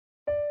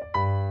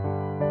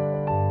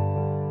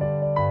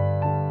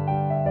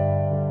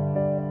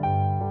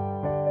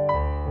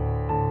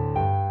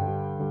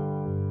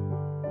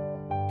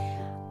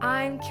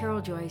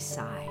Carol Joy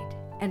Seid,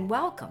 and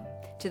welcome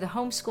to the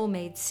Homeschool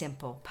Made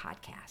Simple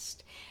podcast.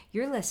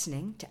 You're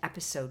listening to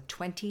episode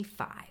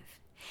 25.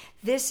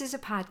 This is a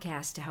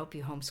podcast to help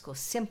you homeschool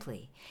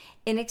simply,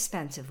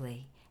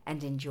 inexpensively,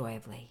 and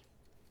enjoyably.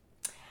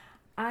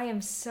 I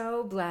am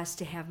so blessed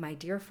to have my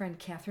dear friend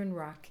Catherine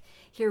Ruck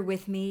here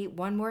with me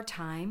one more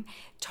time,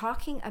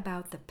 talking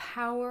about the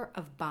power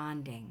of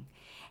bonding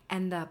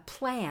and the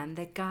plan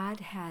that God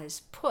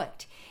has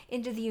put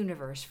into the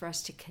universe for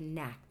us to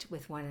connect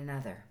with one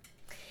another.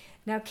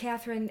 Now,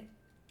 Catherine,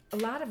 a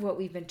lot of what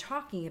we've been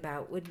talking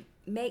about would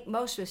make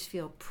most of us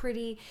feel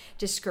pretty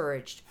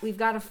discouraged. We've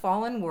got a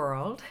fallen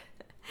world.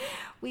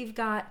 We've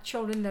got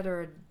children that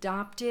are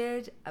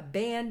adopted,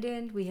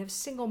 abandoned. We have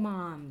single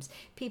moms,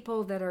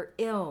 people that are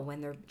ill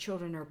when their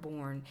children are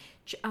born,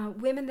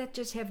 women that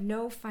just have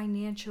no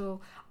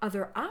financial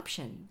other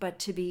option but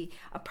to be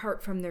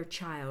apart from their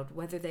child,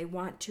 whether they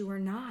want to or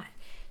not.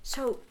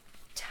 So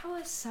tell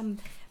us some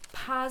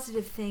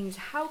positive things.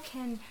 How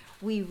can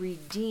we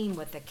redeem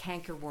what the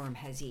cankerworm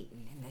has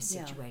eaten in this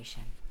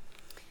situation?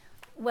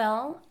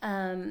 Well,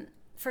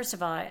 first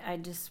of all, I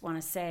just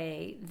want to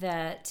say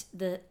that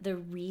the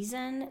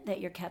reason that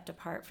you're kept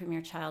apart from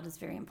your child is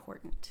very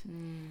important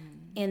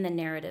in the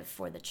narrative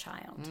for the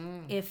child.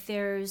 If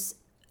there's,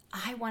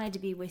 I wanted to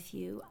be with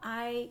you,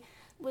 I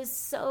was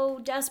so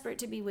desperate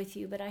to be with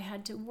you, but I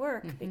had to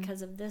work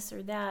because of this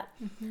or that,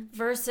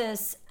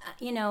 versus,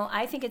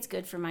 I think it's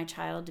good for my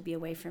child to be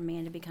away from me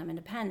and to become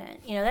independent.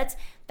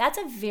 That's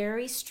a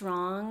very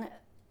strong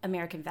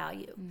American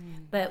value,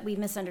 but we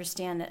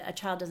misunderstand that a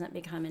child doesn't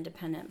become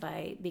independent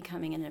by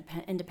becoming an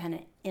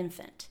independent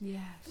infant.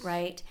 Yes.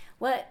 Right?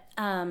 What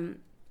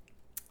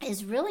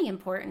is really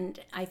important,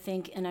 I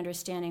think, in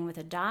understanding with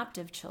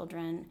adoptive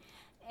children,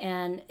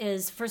 and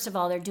is, first of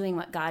all, they're doing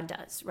what God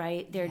does,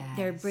 right?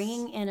 They're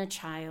bringing in a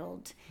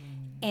child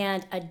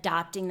and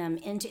adopting them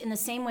in the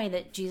same way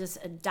that Jesus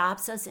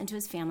adopts us into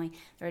his family.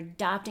 They're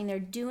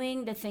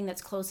doing the thing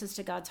that's closest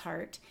to God's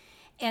heart.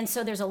 And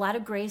so there's a lot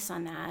of grace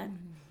on that.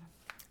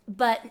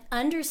 But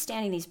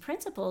understanding these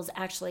principles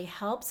actually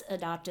helps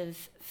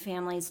adoptive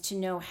families to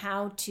know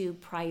how to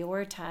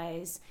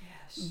prioritize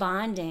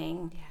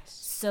bonding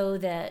so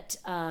that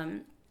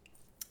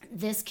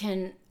this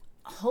can,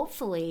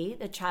 hopefully,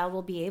 the child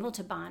will be able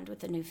to bond with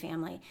the new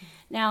family.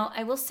 Now,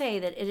 I will say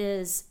that it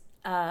is,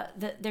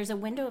 there's a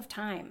window of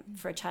time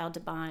for a child to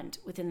bond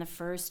within the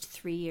first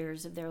 3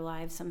 years of their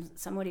lives.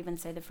 Some would even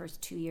say the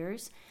first 2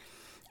 years.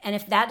 And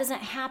if that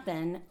doesn't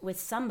happen with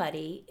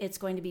somebody, it's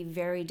going to be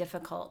very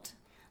difficult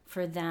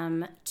for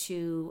them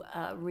to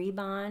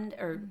rebond,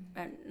 or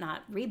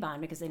not rebond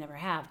because they never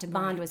have, to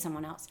bond with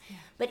someone else. Yeah.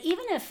 But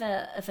even if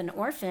an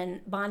orphan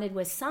bonded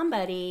with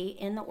somebody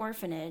in the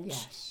orphanage,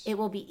 it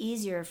will be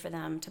easier for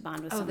them to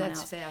bond with someone else.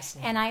 Oh, that's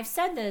fascinating. And I've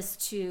said this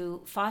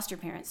to foster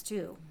parents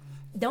too.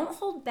 Don't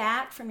hold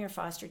back from your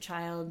foster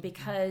child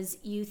because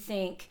you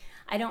think,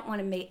 I don't want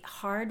to make it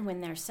hard when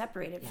they're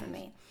separated from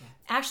me. Yeah.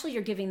 Actually,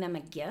 you're giving them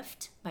a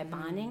gift by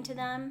bonding to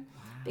them.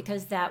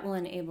 Because that will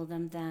enable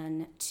them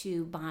then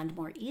to bond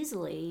more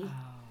easily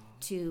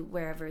to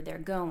wherever they're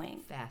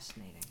going.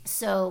 Fascinating.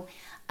 So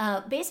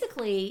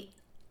basically,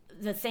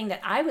 the thing that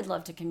I would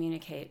love to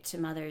communicate to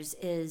mothers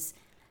is,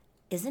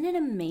 isn't it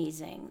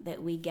amazing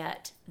that we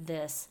get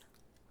this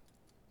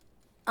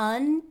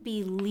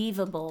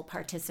unbelievable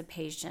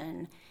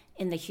participation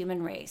in the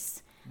human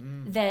race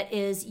that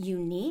is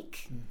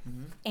unique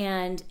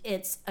and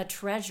it's a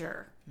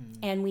treasure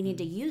and we need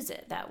to use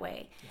it that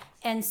way. Yes.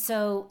 And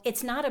so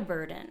it's not a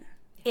burden.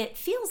 It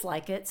feels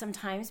like it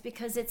sometimes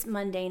because it's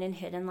mundane and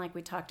hidden like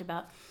we talked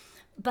about,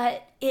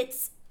 but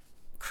it's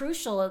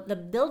crucial. The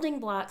building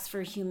blocks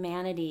for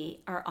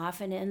humanity are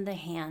often in the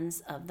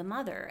hands of the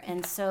mother.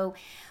 And so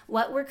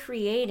what we're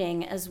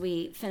creating, as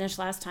we finished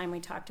last time, we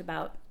talked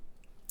about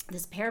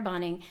this pair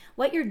bonding,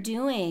 what you're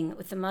doing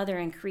with the mother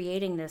and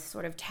creating this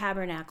sort of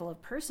tabernacle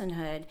of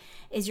personhood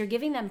is you're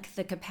giving them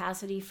the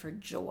capacity for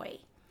joy.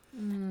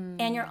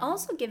 And you're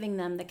also giving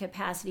them the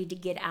capacity to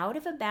get out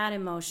of a bad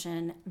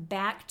emotion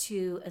back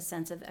to a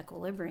sense of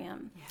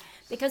equilibrium. Yes.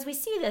 Because we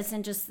see this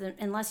in just,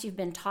 unless you've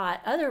been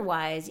taught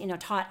otherwise,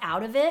 taught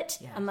out of it,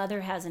 a mother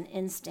has an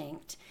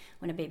instinct.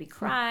 When a baby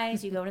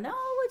cries, you go to,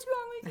 oh, what's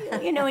wrong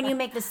with you? And you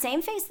make the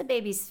same face the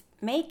baby's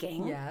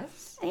making.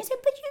 Yes. And you say,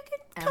 but you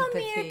can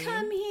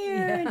come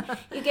here. Yeah. And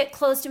you get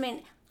close to me.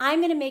 And I'm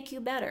going to make you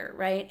better,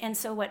 right? And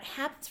so what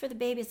happens for the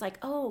baby is like,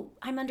 oh,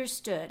 I'm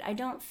understood.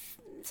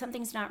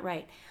 Something's not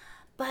right.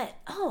 But,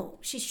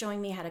 she's showing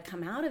me how to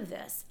come out of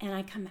this. And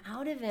I come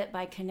out of it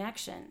by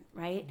connection,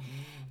 right?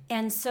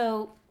 And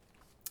so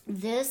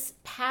this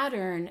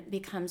pattern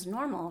becomes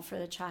normal for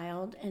the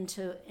child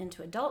into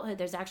adulthood.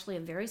 There's actually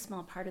a very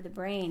small part of the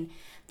brain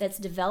that's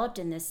developed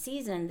in this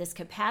season, this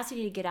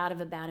capacity to get out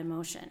of a bad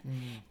emotion.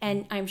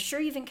 And I'm sure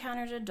you've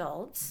encountered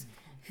adults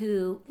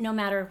who, no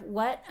matter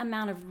what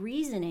amount of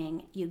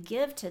reasoning you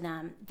give to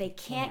them, they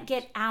can't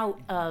get out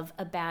of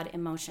a bad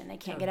emotion. They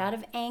can't get out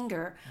of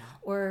anger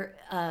or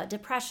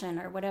depression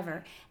or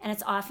whatever. And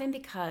it's often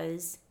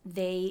because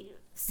they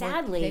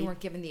sadly, they weren't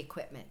given the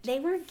equipment. They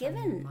weren't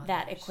given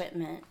that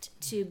equipment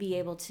to be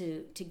able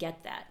to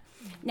get that.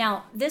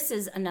 Now, this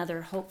is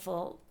another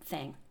hopeful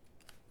thing.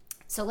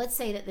 So let's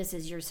say that this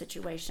is your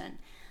situation.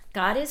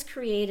 God has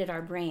created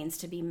our brains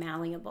to be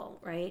malleable,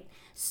 right?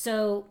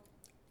 So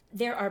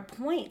there are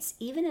points,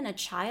 even in a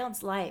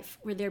child's life,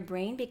 where their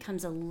brain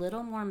becomes a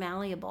little more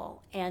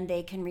malleable and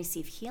they can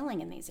receive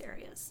healing in these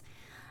areas.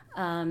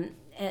 And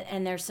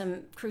there's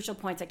some crucial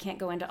points. I can't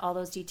go into all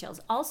those details.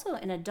 Also,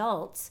 in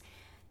adults,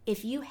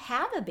 if you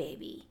have a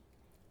baby,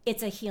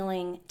 it's a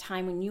healing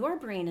time when your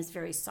brain is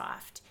very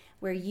soft,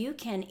 where you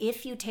can,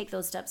 if you take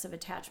those steps of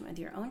attachment with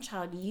your own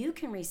child, you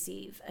can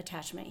receive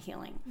attachment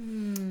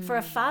healing for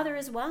a father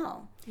as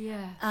well.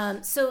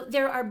 Yeah. So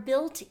there are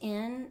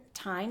built-in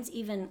times,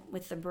 even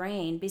with the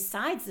brain,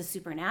 besides the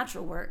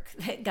supernatural work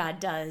that God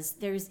does,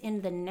 there's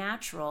in the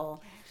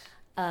natural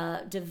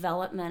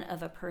development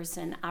of a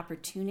person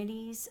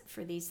opportunities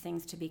for these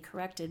things to be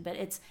corrected, but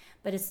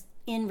it's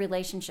in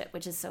relationship,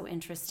 which is so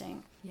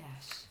interesting.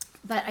 Yes.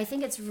 But I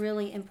think it's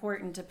really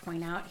important to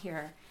point out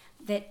here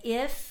that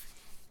if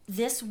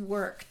this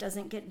work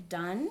doesn't get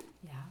done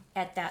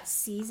at that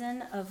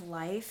season of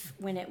life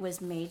when it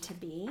was made to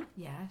be,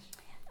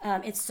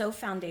 it's so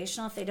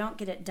foundational. If they don't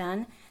get it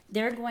done,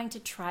 they're going to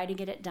try to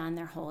get it done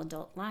their whole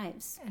adult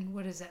lives. And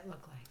what does that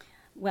look like?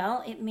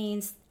 Well, it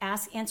means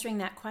answering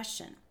that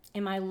question.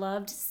 Am I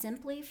loved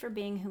simply for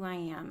being who I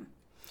am?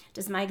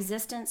 Does my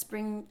existence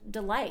bring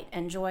delight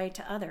and joy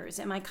to others?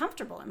 Am I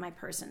comfortable in my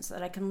person so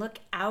that I can look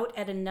out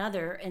at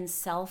another in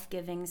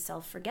self-giving,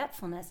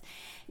 self-forgetfulness?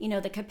 You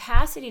know, the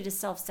capacity to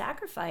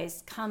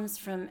self-sacrifice comes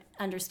from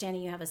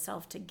understanding you have a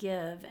self to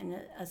give and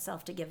a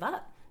self to give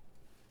up.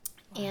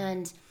 Wow.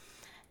 And,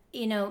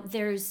 you know,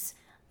 there's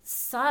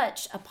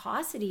such a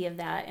paucity of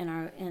that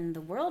in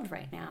the world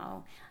right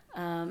now.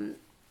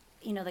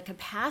 You know, the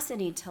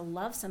capacity to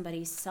love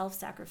somebody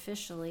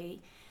self-sacrificially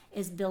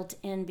is built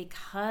in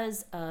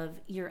because of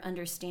your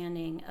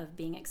understanding of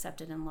being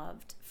accepted and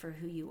loved for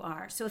who you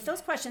are. So if those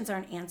questions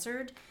aren't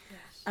answered,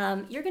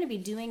 you're going to be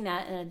doing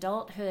that in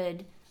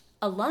adulthood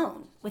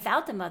alone,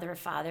 without the mother or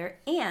father,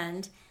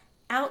 and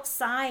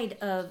outside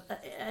of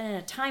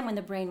a time when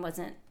the brain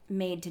wasn't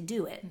made to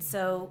do it. Mm-hmm.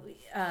 So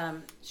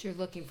you're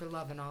looking for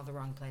love in all the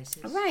wrong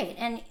places. Right.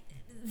 And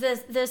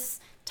this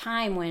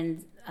time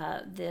when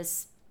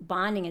this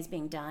bonding is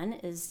being done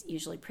is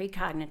usually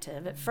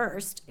precognitive at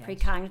first,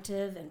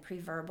 precognitive and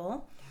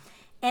preverbal,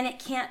 and it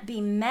can't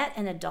be met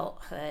in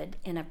adulthood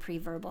in a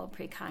preverbal,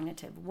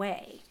 precognitive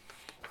way.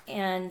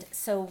 And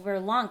so we're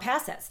long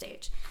past that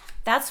stage.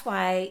 That's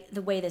why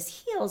the way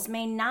this heals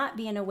may not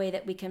be in a way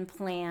that we can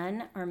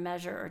plan or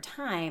measure or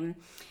time,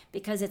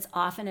 because it's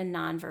often a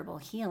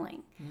nonverbal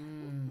healing,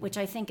 which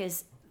I think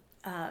is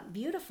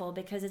beautiful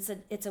because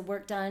it's a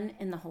work done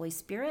in the Holy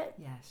Spirit.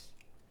 Yes.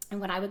 And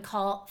what I would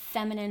call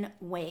feminine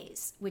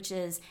ways, which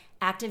is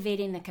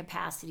activating the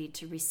capacity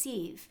to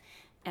receive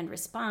and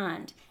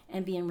respond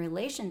and be in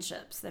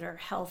relationships that are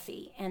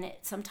healthy. And it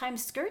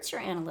sometimes skirts your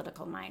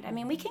analytical mind. I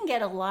mean, we can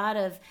get a lot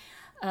of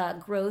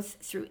growth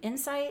through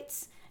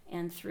insights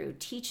and through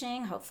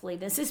teaching. Hopefully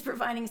this is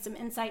providing some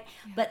insight.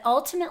 Yeah. But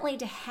ultimately,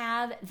 to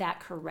have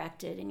that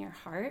corrected in your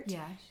heart,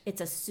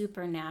 it's a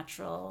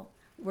supernatural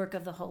work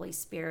of the Holy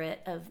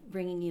Spirit of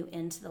bringing you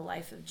into the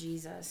life of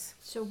Jesus.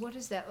 So what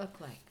does that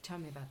look like? Tell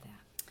me about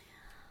that.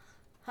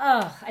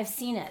 Oh, I've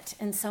seen it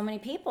in so many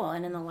people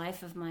and in the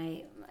life of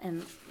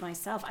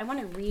myself. I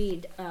want to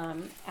read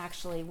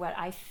actually what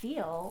I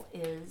feel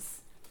is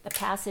the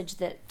passage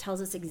that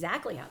tells us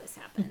exactly how this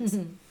happens.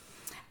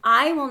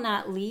 I will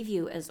not leave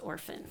you as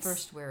orphans.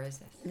 First, where is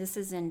this? This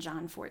is in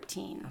John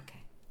 14.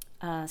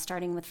 Okay.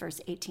 Starting with verse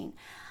 18.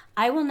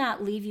 I will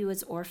not leave you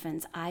as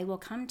orphans. I will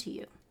come to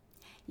you.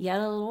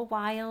 Yet a little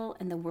while,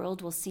 and the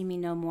world will see me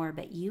no more,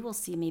 but you will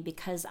see me,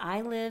 because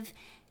I live,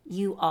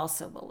 you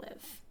also will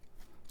live.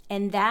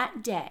 And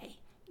that day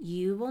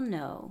you will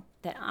know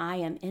that I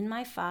am in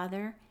my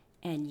Father,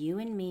 and you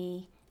in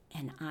me,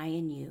 and I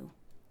in you.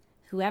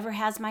 Whoever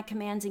has my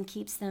commands and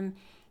keeps them,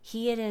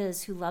 he it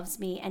is who loves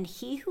me, and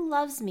he who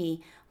loves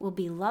me will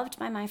be loved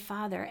by my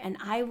Father, and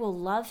I will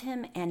love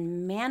him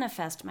and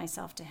manifest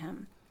myself to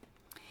him.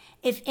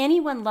 If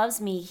anyone loves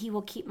me, he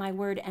will keep my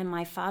word, and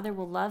my Father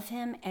will love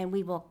him, and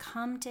we will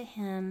come to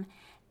him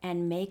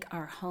and make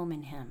our home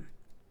in him.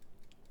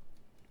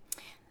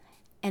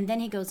 And then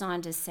he goes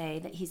on to say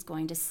that he's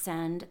going to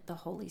send the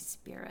Holy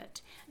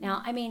Spirit.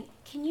 Now, I mean,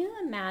 can you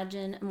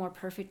imagine a more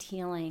perfect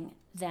healing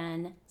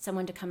than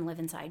someone to come live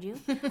inside you?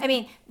 I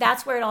mean,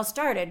 that's where it all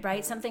started,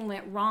 right? Something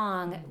went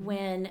wrong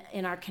when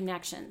in our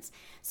connections.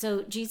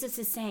 So Jesus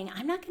is saying,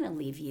 I'm not going to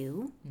leave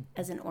you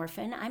as an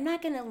orphan. I'm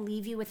not going to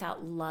leave you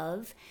without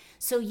love.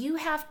 So you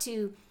have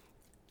to,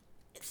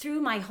 through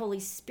my Holy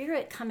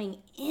Spirit coming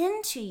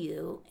into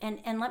you,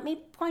 and let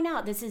me point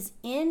out, this is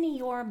in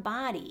your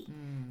body,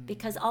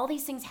 because all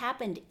these things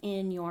happened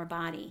in your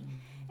body.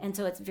 And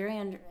so it's very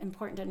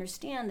important to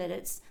understand that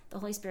it's the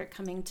Holy Spirit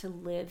coming to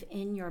live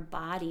in your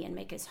body and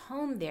make his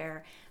home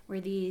there,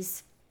 where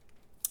these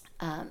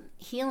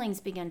healings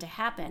begin to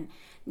happen.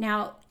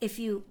 Now, if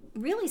you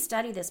really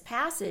study this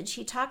passage,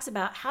 he talks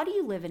about how do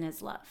you live in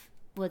his love?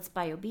 Well, it's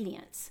by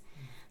obedience.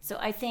 So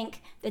I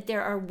think that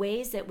there are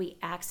ways that we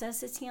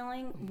access his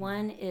healing.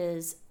 One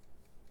is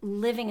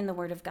living in the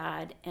Word of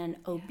God and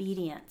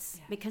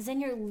obedience, because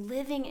then you're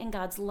living in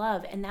God's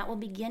love, and that will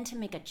begin to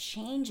make a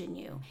change in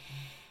you.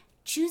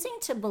 Choosing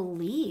to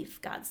believe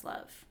God's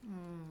love.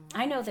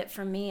 I know that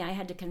for me, I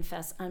had to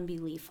confess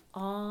unbelief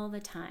all the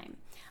time.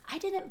 I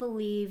didn't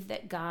believe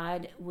that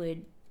God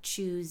would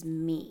choose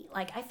me.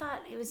 Like, I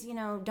thought it was,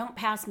 don't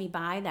pass me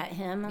by, that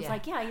hymn. I was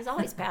like, yeah, he's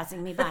always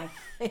passing me by.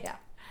 Yeah.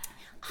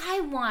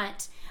 I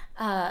want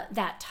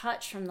that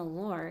touch from the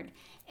Lord.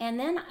 And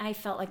then I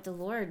felt like the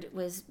Lord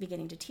was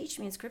beginning to teach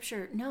me in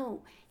Scripture,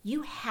 no,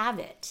 you have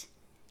it.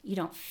 You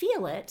don't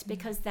feel it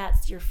because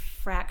that's your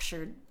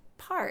fractured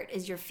part,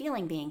 is your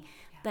feeling being.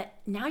 But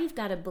now you've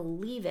got to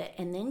believe it,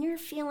 and then your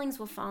feelings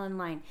will fall in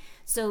line.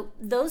 So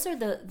those are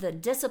the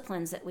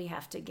disciplines that we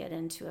have to get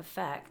into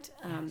effect.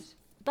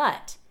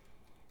 But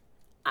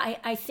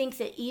I think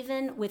that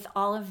even with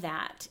all of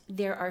that,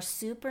 there are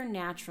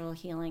supernatural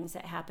healings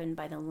that happen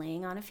by the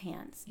laying on of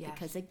hands. Yes.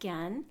 Because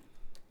again,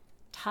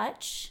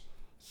 touch,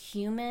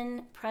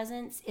 human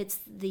presence, it's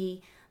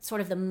the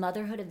sort of the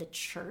motherhood of the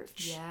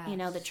church.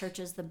 Yes. The church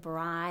is the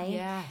bride.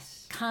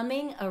 Yes.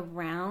 Coming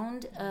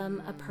around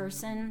a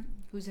person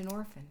who's an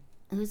orphan.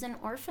 In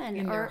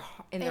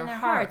their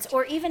hearts.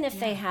 Or even if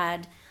they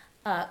had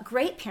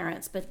great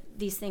parents, but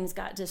these things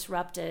got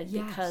disrupted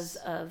because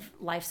of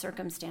life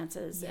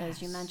circumstances,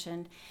 as you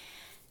mentioned.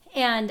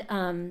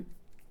 And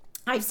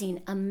I've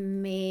seen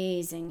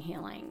amazing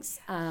healings.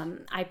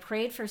 I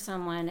prayed for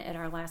someone at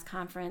our last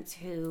conference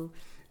who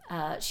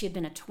she had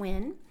been a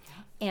twin,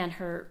 and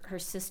her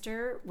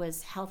sister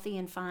was healthy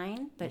and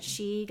fine, but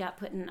she got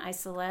put in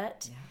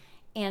isolate. Yeah.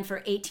 And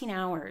for 18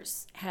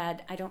 hours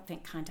had, I don't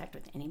think, contact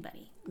with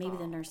anybody, maybe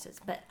the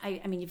nurses. But, I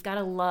mean, you've got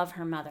to love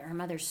her mother. Her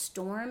mother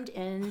stormed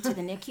into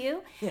the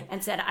NICU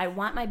and said, I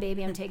want my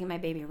baby. I'm taking my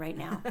baby right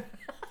now.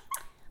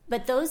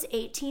 But those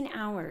 18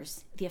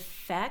 hours, the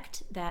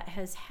effect that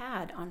has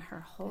had on her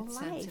whole life.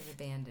 The sense of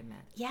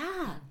abandonment.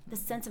 Yeah, the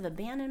sense of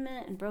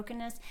abandonment and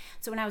brokenness.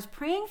 So when I was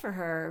praying for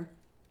her,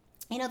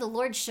 the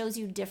Lord shows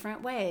you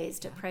different ways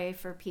to pray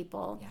for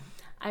people. Yeah.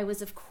 I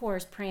was, of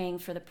course, praying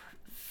for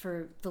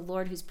the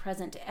Lord who's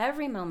present to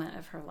every moment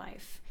of her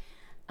life,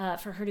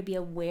 for her to be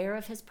aware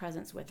of his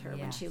presence with her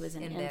when she was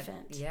an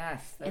infant.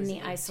 In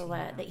the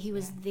isolate, that he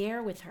was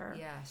there with her.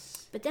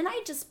 Yes. But then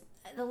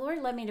the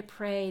Lord led me to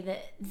pray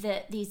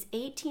that these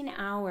 18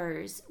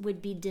 hours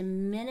would be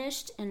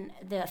diminished, and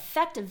the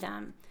effect of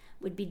them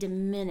would be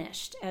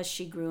diminished as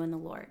she grew in the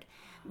Lord.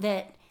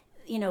 That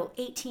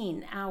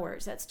 18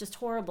 hours, that's just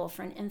horrible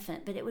for an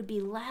infant, but it would be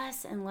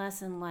less and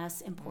less and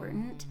less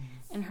important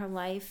in her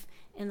life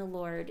in the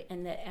Lord,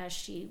 and that as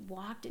she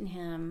walked in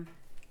him,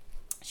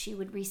 she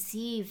would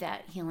receive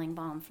that healing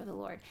balm for the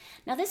Lord.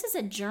 Now, this is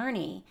a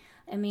journey.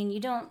 I mean, you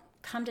don't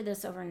come to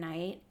this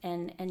overnight,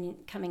 and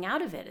coming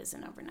out of it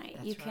isn't overnight.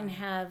 That's you can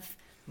have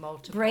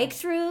multiple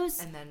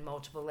breakthroughs. And then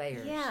multiple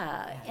layers.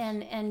 Yeah,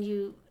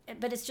 yes.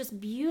 But it's just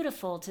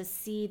beautiful to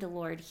see the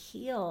Lord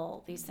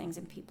heal these things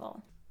in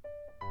people.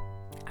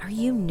 Are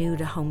you new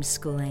to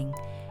homeschooling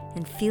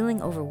and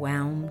feeling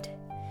overwhelmed?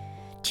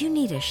 Do you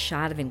need a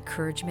shot of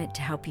encouragement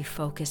to help you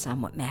focus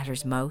on what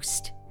matters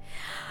most?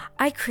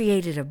 I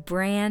created a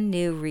brand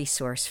new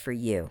resource for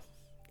you.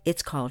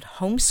 It's called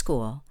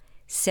Homeschool,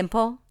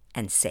 Simple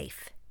and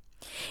Safe.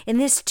 In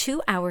this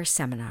 2-hour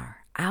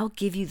seminar, I'll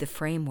give you the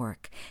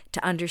framework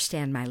to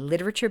understand my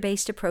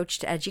literature-based approach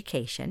to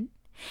education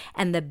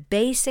and the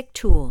basic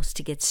tools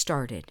to get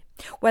started,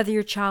 whether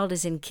your child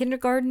is in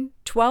kindergarten,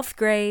 12th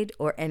grade,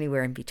 or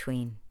anywhere in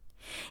between.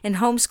 In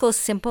Homeschool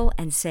Simple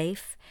and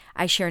Safe,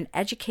 I share an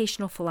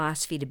educational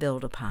philosophy to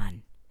build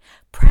upon,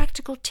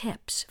 practical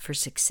tips for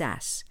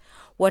success,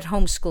 what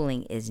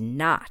homeschooling is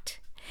not,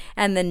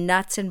 and the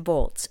nuts and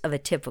bolts of a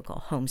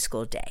typical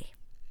homeschool day.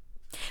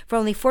 For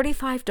only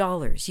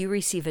 $45, you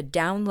receive a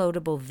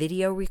downloadable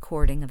video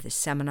recording of the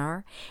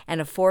seminar and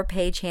a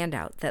 4-page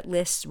handout that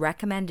lists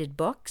recommended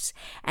books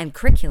and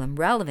curriculum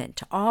relevant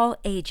to all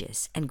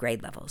ages and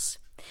grade levels.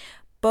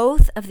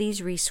 Both of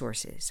these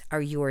resources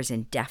are yours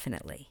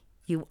indefinitely.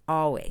 You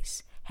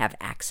always have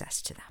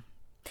access to them.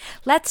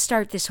 Let's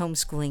start this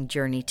homeschooling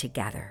journey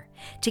together.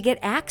 To get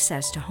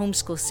access to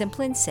Homeschool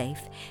Simple and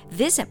Safe,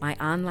 visit my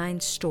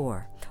online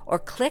store or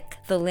click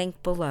the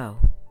link below.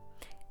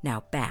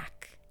 Now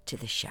back to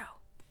the show.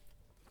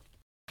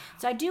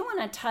 So I do want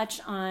to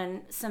touch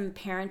on some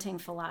parenting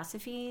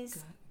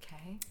philosophies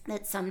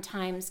that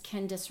sometimes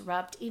can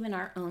disrupt even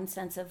our own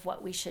sense of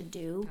what we should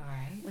do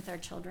with our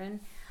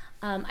children.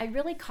 I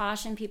really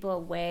caution people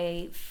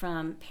away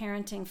from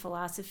parenting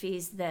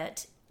philosophies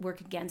that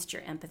work against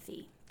your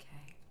empathy,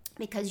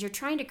 because you're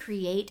trying to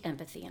create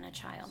empathy in a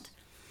child.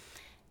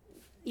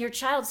 Your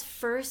child's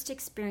first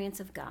experience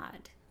of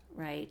God,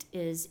 right,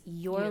 is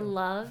your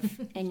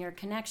love and your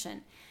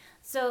connection.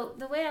 So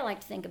the way I like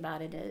to think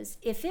about it is,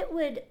 if it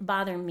would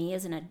bother me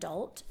as an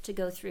adult to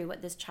go through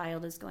what this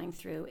child is going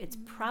through, it's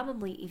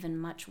probably even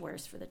much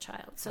worse for the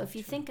child. So if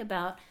you think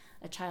about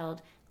a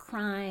child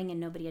crying and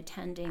nobody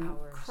attending,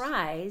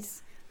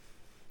 cries,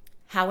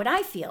 how would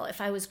I feel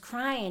if I was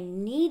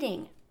crying,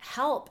 needing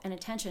help and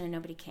attention and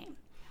nobody came?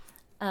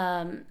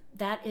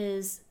 That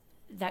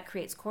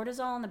creates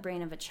cortisol in the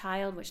brain of a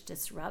child, which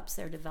disrupts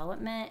their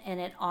development,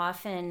 and it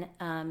often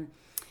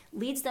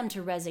leads them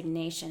to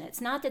resignation. It's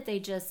not that they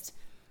just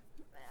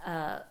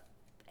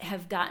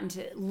have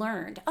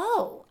learned,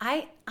 oh,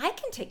 I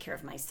can take care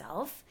of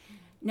myself.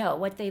 No,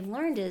 what they've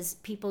learned is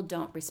people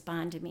don't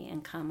respond to me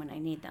and come when I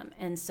need them.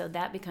 And so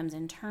that becomes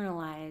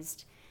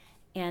internalized,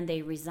 and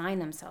they resign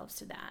themselves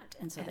to that.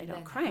 And so they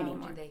don't cry anymore.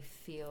 How do they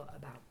feel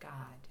about God?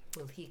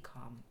 Will he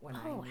come when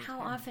I need him? How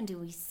often do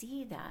we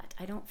see that?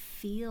 I don't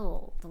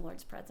feel the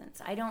Lord's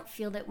presence. I don't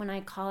feel that when I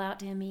call out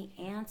to him, he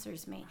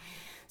answers me.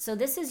 So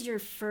this is your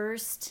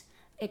first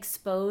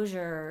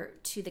exposure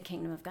to the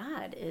kingdom of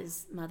God,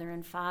 is mother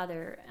and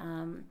father.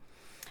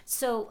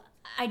 So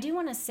I do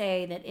want to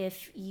say that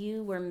if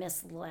you were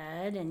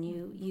misled and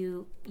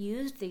you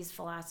used these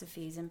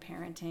philosophies in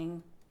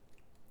parenting,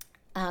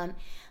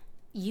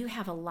 you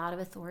have a lot of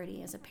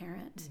authority as a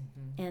parent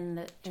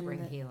to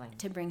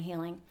bring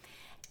healing.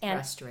 And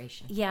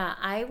restoration. Yeah,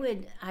 I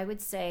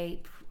would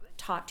say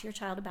talk to your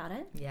child about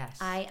it. Yes.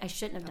 I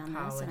shouldn't have done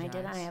this, and I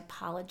did. I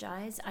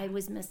apologize. I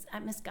was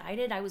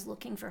misguided. I was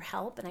looking for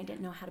help, and I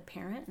didn't know how to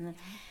parent.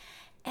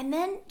 And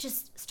then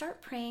just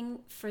start praying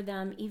for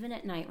them, even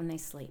at night when they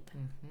sleep.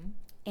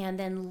 And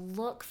then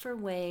look for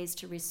ways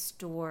to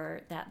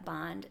restore that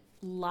bond.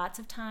 Lots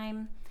of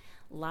time,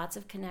 lots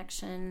of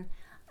connection,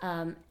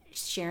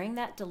 sharing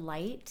that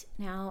delight.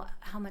 Now,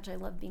 how much I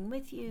love being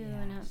with you.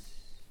 Yes.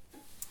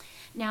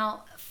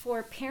 Now,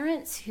 for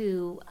parents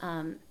who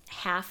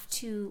have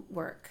to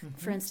work,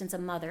 for instance, a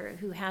mother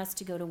who has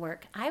to go to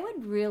work, I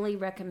would really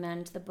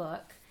recommend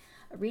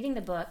reading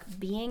the book,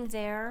 Being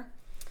There,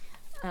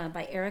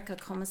 by Erica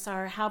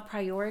Komisar, how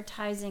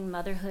prioritizing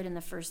motherhood in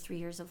the first 3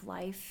 years of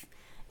life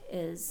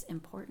is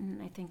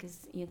important. I think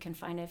you can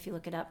find it if you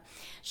look it up.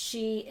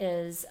 She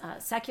is a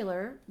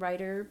secular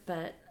writer,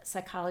 but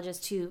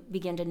psychologist who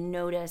began to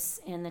notice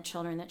in the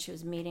children that she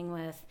was meeting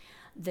with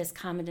this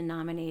common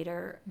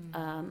denominator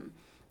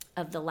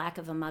of the lack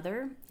of a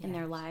mother in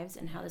their lives,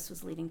 and how this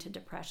was leading to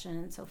depression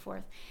and so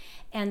forth.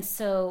 And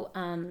so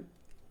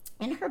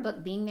in her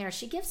book, Being There,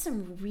 she gives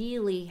some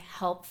really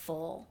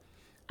helpful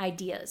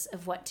ideas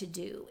of what to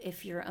do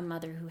if you're a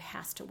mother who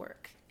has to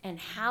work, and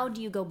how do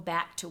you go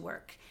back to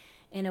work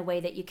in a way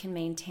that you can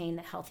maintain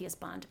the healthiest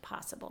bond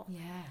possible.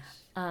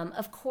 Yes.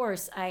 Of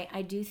course,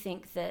 I do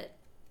think that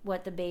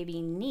what the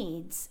baby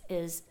needs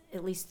is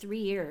at least 3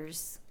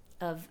 years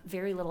of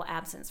very little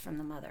absence from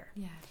the mother.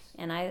 Yes.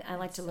 And I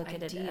like to look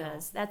at it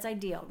as, that's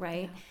ideal,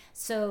 right? Yeah.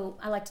 So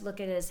I like to look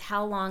at it as,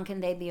 how long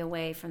can they be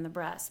away from the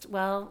breast?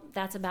 Well,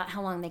 that's about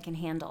how long they can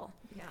handle.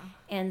 Yeah.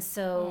 And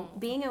so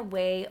being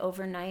away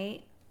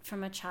overnight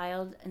from a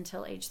child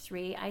until age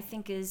 3, I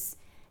think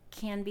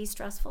can be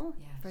stressful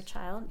for a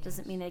child.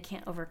 Doesn't mean they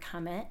can't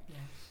overcome it. Yes.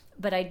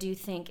 But I do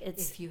think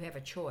if you have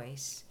a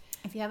choice.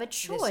 If you have a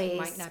choice. This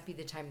might not be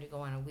the time to go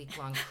on a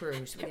week-long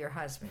cruise with your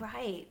husband.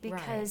 Right,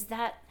 because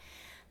that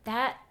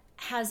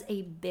has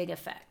a big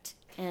effect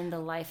in the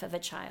life of a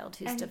child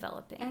who's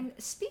developing. And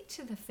speak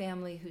to the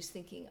family who's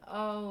thinking,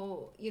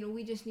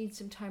 we just need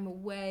some time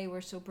away.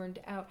 We're so burned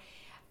out.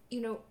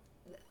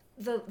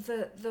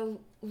 The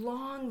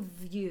long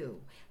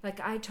view. Like,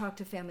 I talk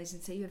to families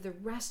and say, you have the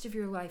rest of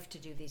your life to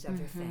do these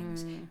other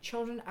things.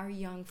 Children are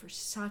young for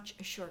such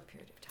a short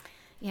period of time.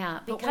 Yeah,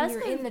 but when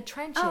you're in the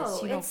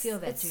trenches, you don't feel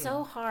that. It's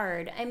so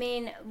hard. I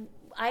mean,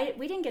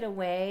 we didn't get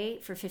away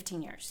for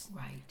 15 years.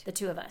 Right. The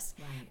two of us.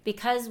 Right.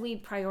 Because we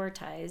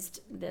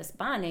prioritized this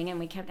bonding and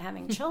we kept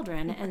having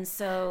children. And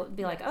so it'd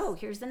be like,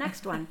 here's the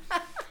next one.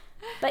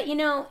 But,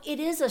 it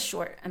is a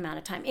short amount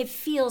of time. It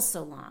feels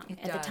so long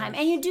the time.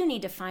 And you do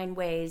need to find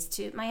ways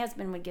to... My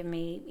husband would give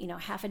me,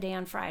 half a day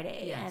on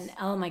Friday. Yes. And,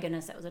 oh, my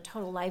goodness, that was a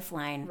total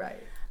lifeline.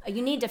 Right.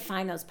 You need to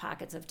find those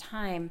pockets of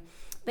time.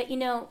 But,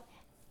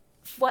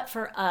 what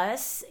for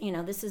us,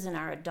 this is in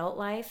our adult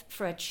life.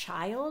 For a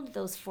child,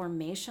 those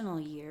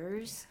formational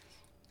years,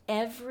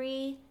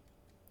 every,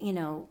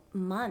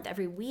 month,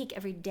 every week,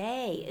 every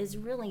day is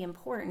really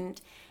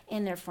important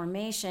in their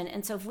formation.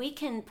 And so if we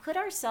can put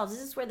ourselves,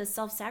 this is where the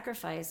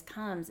self-sacrifice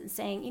comes, and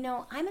saying,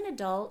 I'm an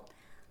adult,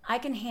 I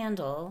can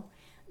handle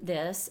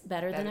this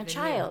better than a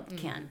child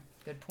can.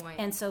 Good point.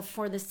 And so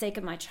for the sake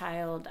of my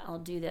child, I'll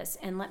do this.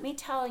 And let me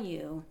tell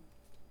you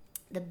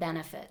the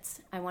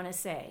benefits. I want to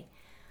say,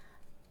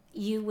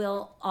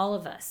 all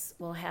of us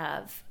will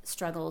have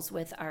struggles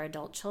with our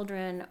adult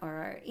children,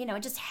 or,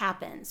 it just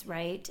happens,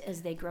 right,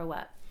 as they grow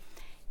up.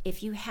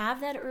 If you have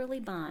that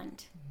early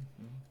bond,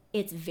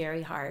 it's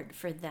very hard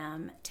for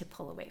them to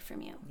pull away from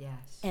you.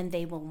 Yes. And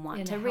they will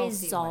want to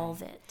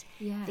resolve it.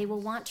 Yes. They will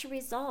want to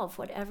resolve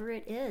whatever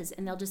it is,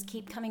 and they'll just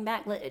keep coming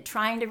back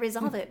trying to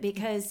resolve it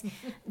because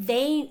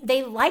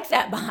they like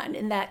that bond,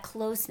 and that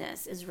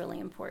closeness is really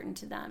important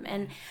to them.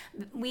 And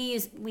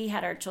we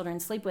had our children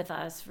sleep with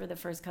us for the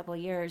first couple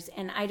of years,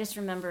 and I just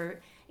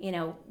remember,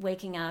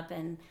 waking up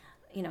and,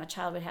 a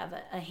child would have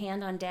a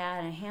hand on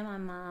dad and a hand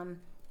on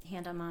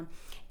mom,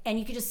 and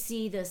you could just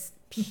see this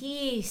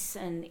peace,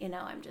 and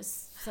I'm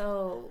just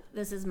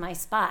this is my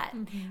spot,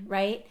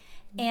 right?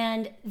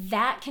 And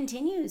that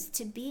continues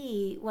to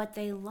be what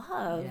they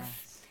love.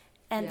 Yes.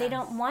 And they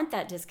don't want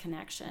that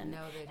disconnection. No,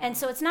 they don't. And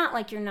so it's not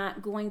like you're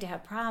not going to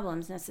have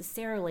problems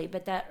necessarily,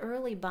 but that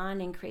early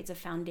bonding creates a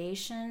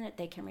foundation that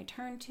they can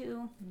return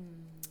to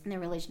in their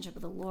relationship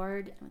with the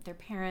Lord and with their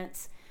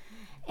parents.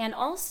 And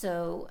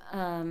also,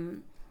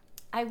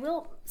 I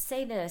will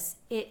say this,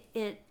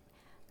 it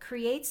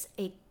creates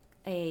a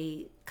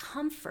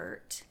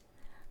comfort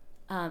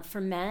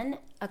for men,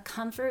 a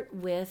comfort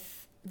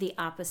with the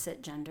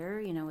opposite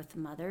gender, with the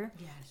mother.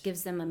 Yes.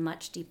 Gives them a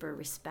much deeper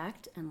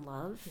respect and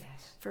love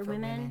for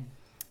women.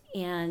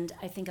 And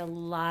I think a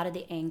lot of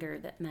the anger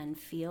that men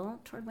feel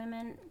toward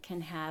women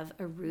can have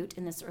a root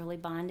in this early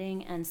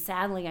bonding. And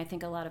sadly, I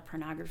think a lot of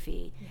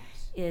pornography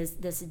is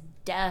this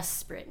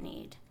desperate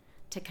need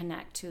to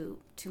connect to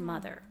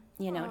mother,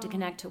 to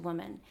connect to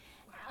woman.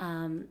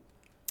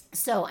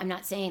 So I'm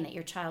not saying that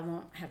your child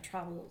won't have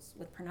troubles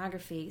with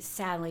pornography.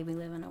 Sadly, we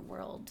live in a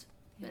world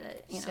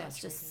that, it's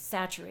just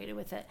saturated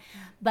with it.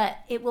 But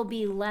it will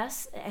be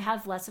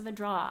have less of a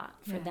draw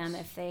for them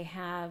if they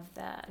have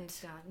that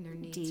they've gotten their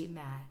needs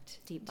met.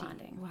 Deep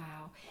bonding.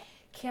 Wow.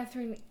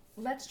 Catherine,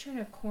 let's turn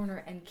a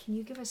corner, and can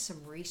you give us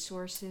some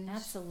resources?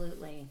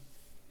 Absolutely.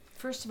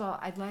 First of all,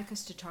 I'd like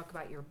us to talk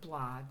about your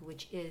blog,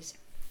 which is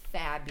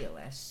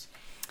fabulous.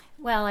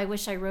 Well, I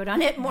wish I wrote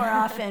on it more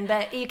often,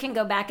 but you can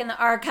go back in the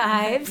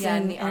archives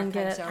and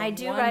get it. I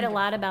do write a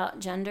lot about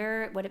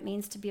gender, what it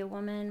means to be a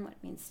woman, what it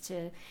means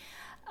to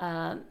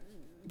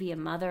be a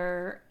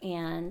mother,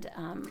 and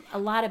a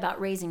lot about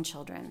raising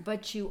children.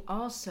 But you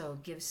also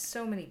give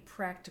so many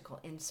practical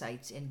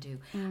insights into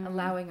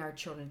allowing our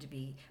children to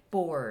be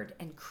bored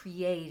and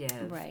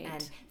creative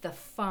and the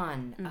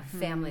fun of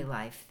family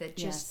life. That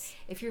just,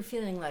 if you're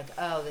feeling like,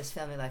 oh, this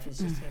family life is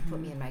just going to put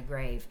me in my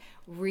grave,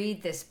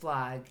 read this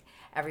blog,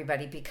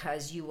 everybody,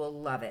 because you will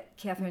love it.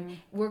 Catherine,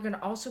 we're going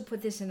to also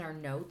put this in our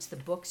notes. The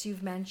books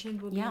you've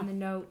mentioned will be in the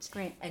notes.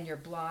 Great. And your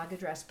blog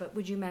address, but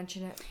would you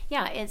mention it?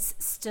 Yeah, it's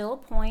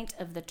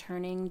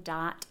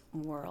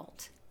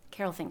stillpointoftheturning.world.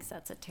 Carol thinks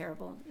that's a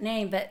terrible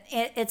name, but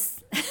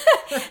it's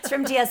it's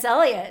from T.S.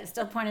 Eliot,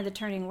 Still Point of the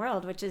Turning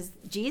World, which is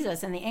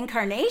Jesus and the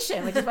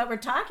incarnation, which is what we're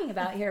talking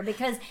about here,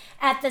 because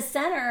at the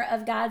center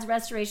of God's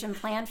restoration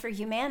plan for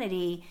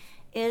humanity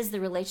is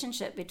the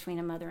relationship between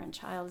a mother and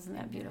child. Isn't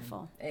that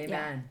beautiful? Amen.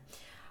 Yeah.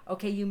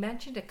 Okay, you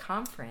mentioned a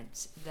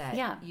conference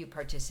that you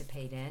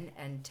participate in,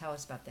 and tell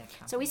us about that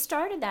conference. So we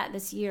started that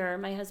this year.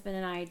 My husband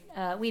and I,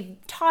 we've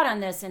taught on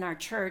this in our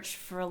church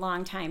for a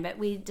long time, but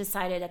we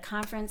decided a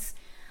conference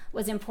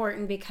was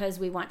important because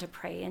we want to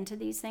pray into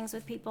these things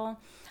with people.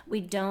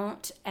 We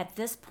don't, at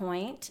this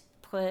point,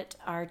 put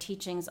our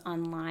teachings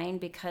online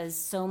because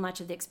so much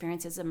of the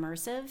experience is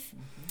immersive.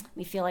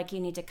 We feel like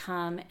you need to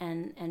come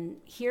and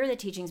hear the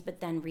teachings, but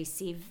then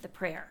receive the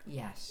prayer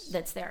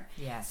that's there.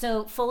 Yes.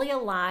 So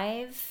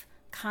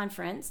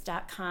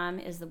fullyaliveconference.com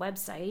is the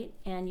website,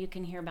 and you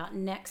can hear about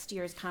next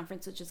year's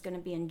conference, which is going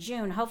to be in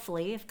June,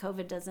 hopefully, if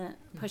COVID doesn't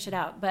push it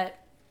out. But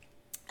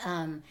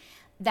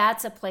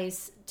that's a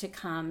place to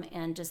come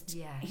and just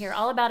hear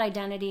all about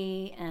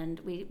identity, and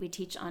we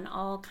teach on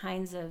all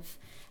kinds of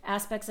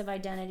aspects of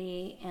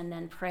identity, and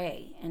then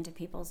pray into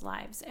people's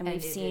lives. And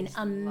we've seen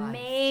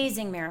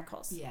amazing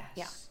miracles. Yes.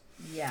 Yeah.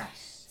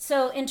 Yes.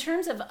 So in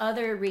terms of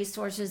other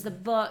resources, the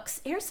books,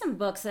 here's some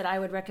books that I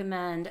would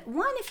recommend.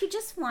 One, if you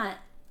just want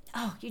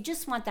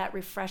that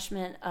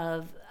refreshment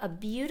of a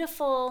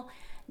beautiful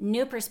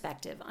new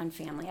perspective on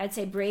family, I'd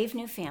say Brave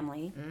New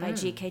Family by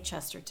G.K.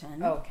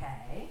 Chesterton.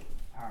 Okay.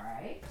 All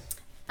right.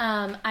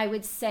 I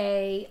would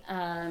say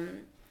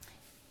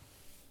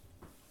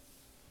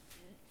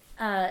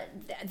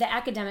the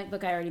academic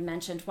book I already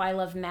mentioned, Why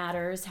Love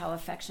Matters, How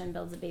Affection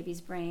Builds a Baby's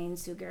Brain,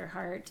 Sue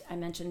Gerhardt. I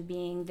mentioned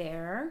Being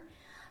There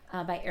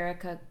by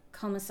Erica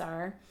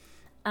Komisar.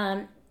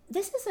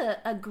 This is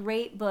a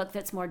great book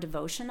that's more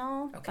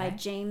devotional by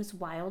James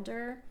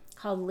Wilder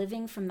called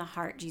Living from the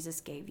Heart Jesus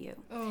Gave You.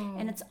 Oh.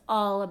 And it's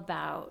all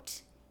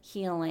about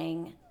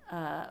healing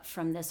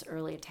from this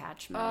early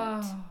attachment.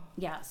 Oh.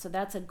 Yeah, so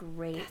that's a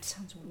great that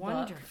sounds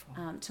wonderful.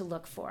 Book, to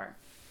look for.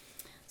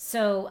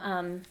 So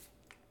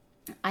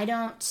I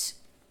know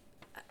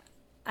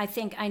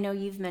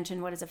you've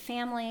mentioned What is a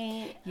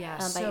Family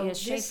by Edith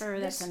Schaefer.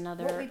 That's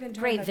another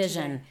great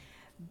vision. Today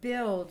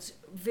builds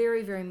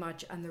very, very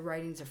much on the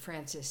writings of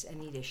Frances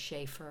and Edith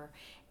Schaefer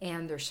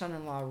and their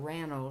son-in-law,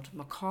 Ranald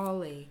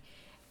Macaulay.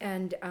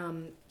 And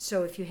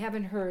so if you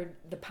haven't heard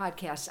the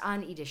podcast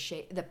on Edith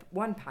Schaefer, the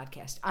one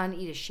podcast on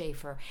Edith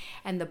Schaefer,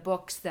 and the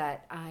books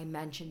that I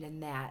mentioned in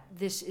that,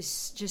 this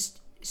is just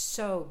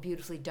so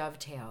beautifully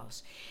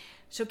dovetails.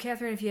 So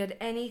Catherine, if you had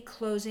any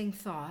closing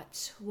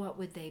thoughts, what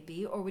would they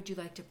be? Or would you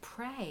like to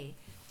pray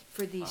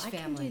for these families?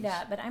 I can do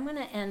that, but I'm going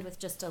to end with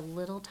just a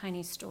little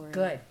tiny story.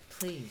 Good,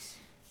 please.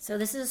 So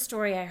this is a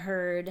story I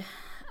heard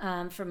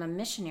from a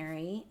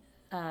missionary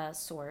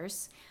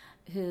source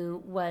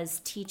who was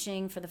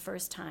teaching for the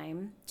first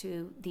time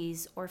to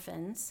these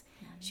orphans.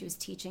 Mm-hmm. She was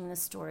teaching the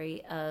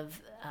story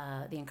of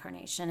the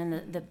incarnation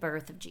and the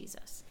birth of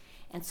Jesus.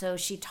 And so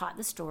she taught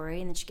the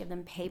story, and then she gave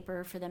them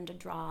paper for them to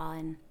draw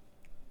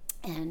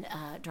and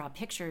draw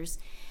pictures.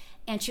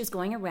 And she was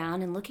going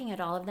around and looking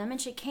at all of them,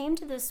 and she came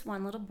to this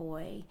one little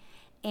boy,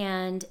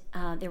 and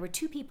there were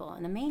 2 people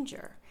in the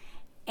manger.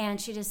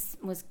 And she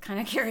just was kind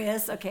of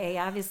curious. Okay,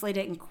 obviously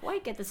didn't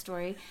quite get the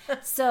story.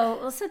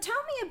 So tell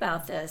me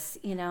about this,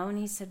 And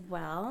he said,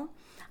 well,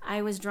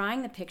 I was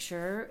drawing the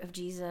picture of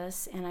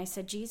Jesus, and I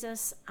said,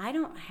 Jesus, I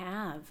don't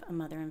have a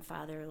mother and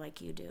father like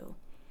you do.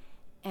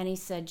 And he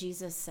said,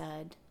 Jesus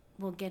said,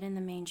 well, get in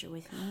the manger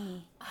with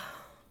me,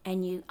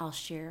 and I'll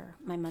share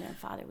my mother and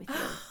father with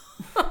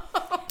you.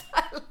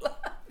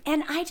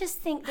 And I just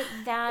think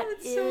that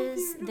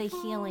is the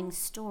healing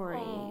story,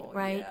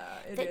 right?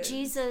 Yeah, that is.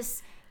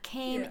 Jesus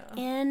came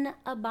in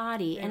a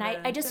body. Amen.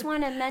 And I just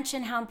want to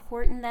mention how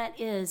important that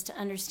is to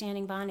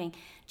understanding bonding.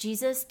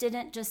 Jesus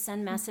didn't just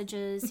send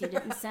messages. He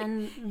didn't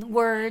send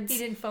words. He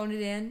didn't phone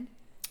it in.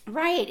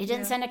 Right. He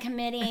didn't send a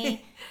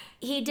committee.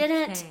 He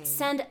didn't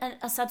send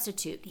a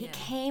substitute. He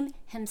came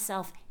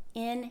himself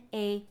in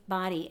a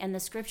body. And the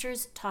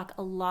scriptures talk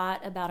a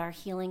lot about our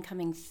healing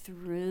coming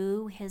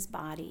through his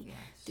body,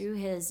 through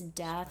his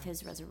death,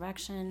 his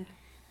resurrection.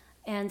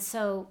 And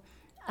so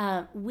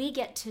we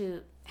get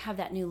to have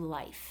that new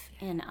life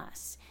in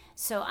us.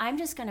 So I'm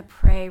just going to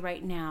pray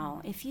right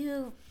now.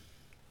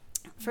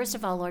 First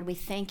of all, Lord, we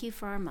thank you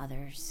for our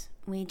mothers.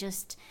 We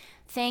just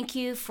thank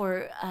you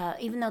for,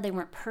 even though they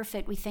weren't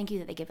perfect, we thank you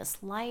that they give us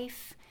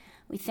life.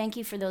 We thank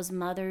you for those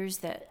mothers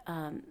that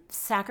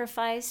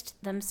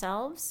sacrificed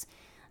themselves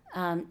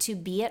to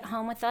be at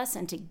home with us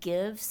and to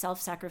give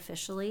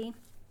self-sacrificially.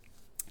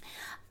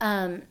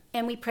 And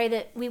we pray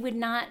that we would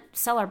not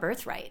sell our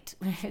birthright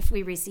if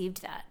we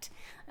received that.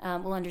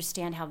 We'll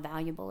understand how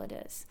valuable it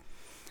is.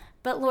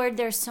 But Lord,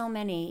 there's so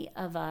many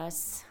of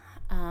us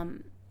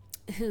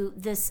who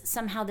this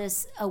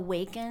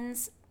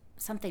awakens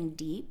something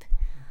deep,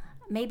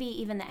 maybe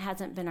even that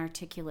hasn't been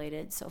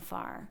articulated so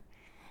far.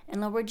 And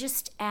Lord, we're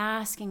just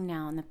asking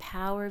now in the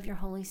power of your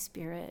Holy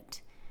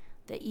Spirit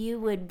that you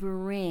would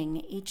bring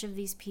each of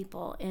these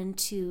people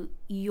into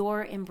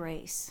your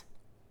embrace.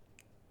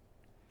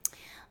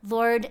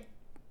 Lord,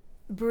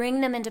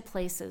 bring them into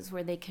places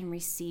where they can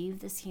receive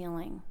this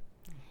healing.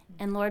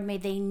 And Lord, may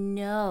they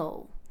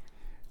know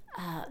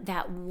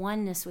that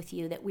oneness with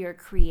you that we are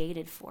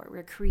created for.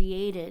 We're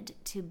created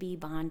to be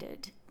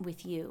bonded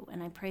with you.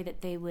 And I pray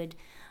that they would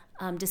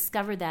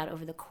discover that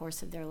over the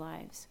course of their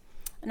lives.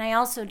 And I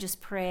also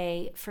just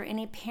pray for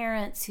any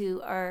parents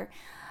who are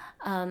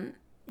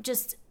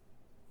just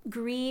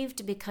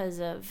grieved because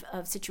of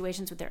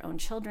situations with their own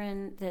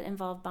children that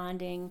involve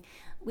bonding.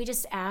 We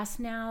just ask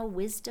now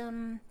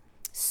wisdom,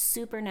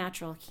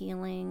 supernatural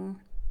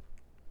healing.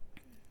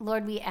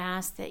 Lord, we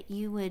ask that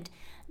you would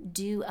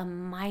do a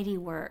mighty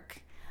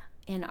work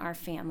in our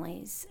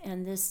families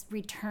and this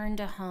return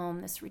to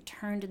home, this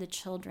return to the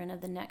children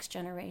of the next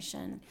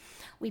generation.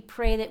 We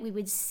pray that we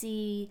would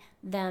see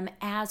them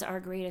as our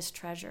greatest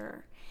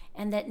treasure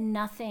and that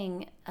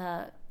nothing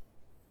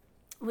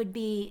would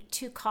be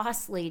too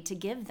costly to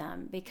give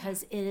them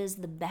because it is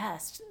the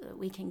best that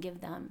we can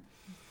give them.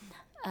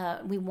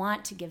 We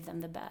want to give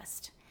them the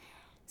best.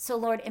 So,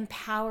 Lord,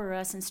 empower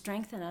us and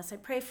strengthen us. I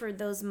pray for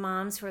those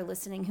moms who are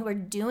listening who are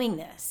doing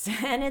this,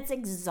 and it's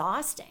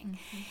exhausting,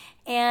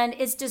 and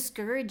it's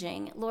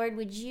discouraging. Lord,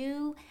 would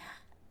you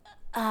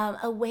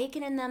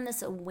awaken in them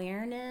this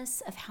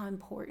awareness of how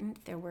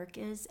important their work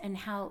is and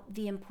how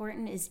the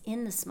important is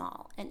in the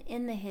small and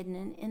in the hidden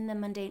and in the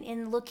mundane,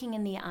 in looking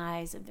in the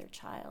eyes of their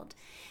child,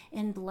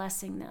 in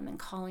blessing them and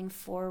calling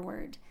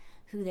forward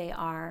who they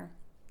are.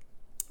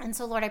 And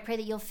so, Lord, I pray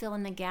that you'll fill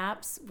in the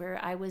gaps where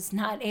I was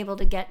not able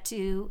to get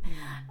to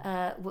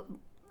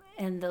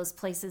in those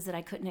places that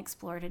I couldn't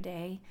explore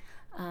today.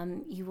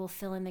 You will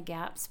fill in the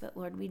gaps. But,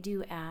 Lord, we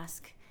do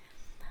ask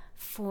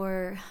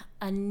for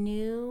a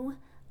new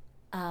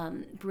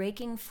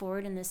breaking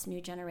forward in this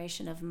new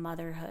generation of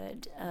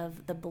motherhood,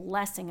 of the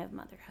blessing of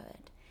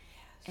motherhood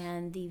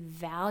and the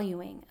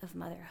valuing of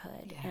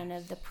motherhood and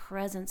of the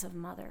presence of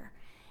mother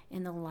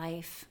in the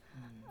life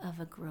of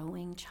a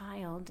growing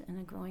child and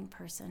a growing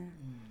person.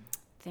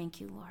 Thank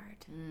you,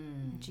 Lord.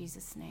 In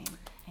Jesus' name,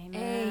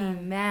 amen.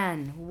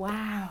 Amen.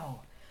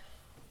 Wow.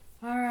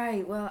 All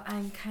right, well,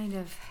 I'm kind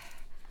of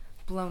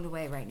blown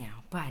away right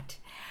now, but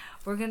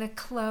we're going to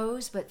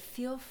close, but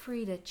feel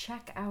free to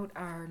check out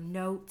our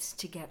notes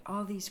to get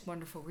all these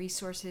wonderful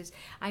resources.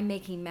 I'm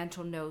making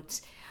mental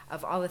notes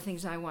of all the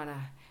things I want to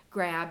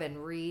grab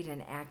and read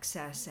and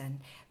access. And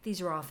these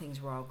are all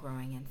things we're all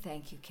growing in.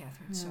 Thank you,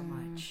 Catherine, so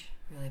much.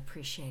 Really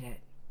appreciate it.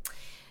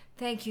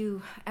 Thank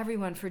you,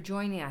 everyone, for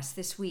joining us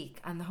this week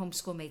on the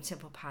Homeschool Made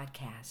Simple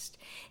podcast.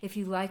 If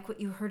you like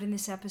what you heard in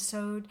this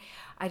episode,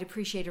 I'd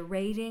appreciate a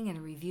rating and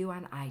a review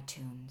on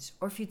iTunes.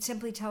 Or if you'd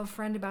simply tell a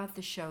friend about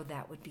the show,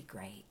 that would be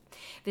great.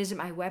 Visit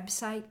my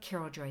website,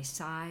 Carol Joy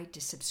Seid,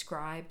 to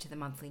subscribe to the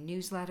monthly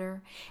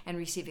newsletter and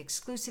receive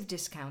exclusive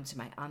discounts in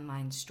my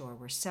online store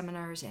where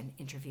seminars and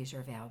interviews are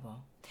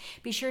available.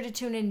 Be sure to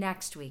tune in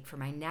next week for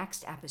my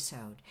next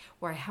episode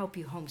where I help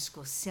you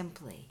homeschool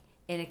simply,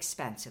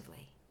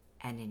 inexpensively,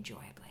 and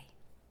enjoyably.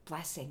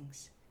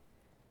 Blessings.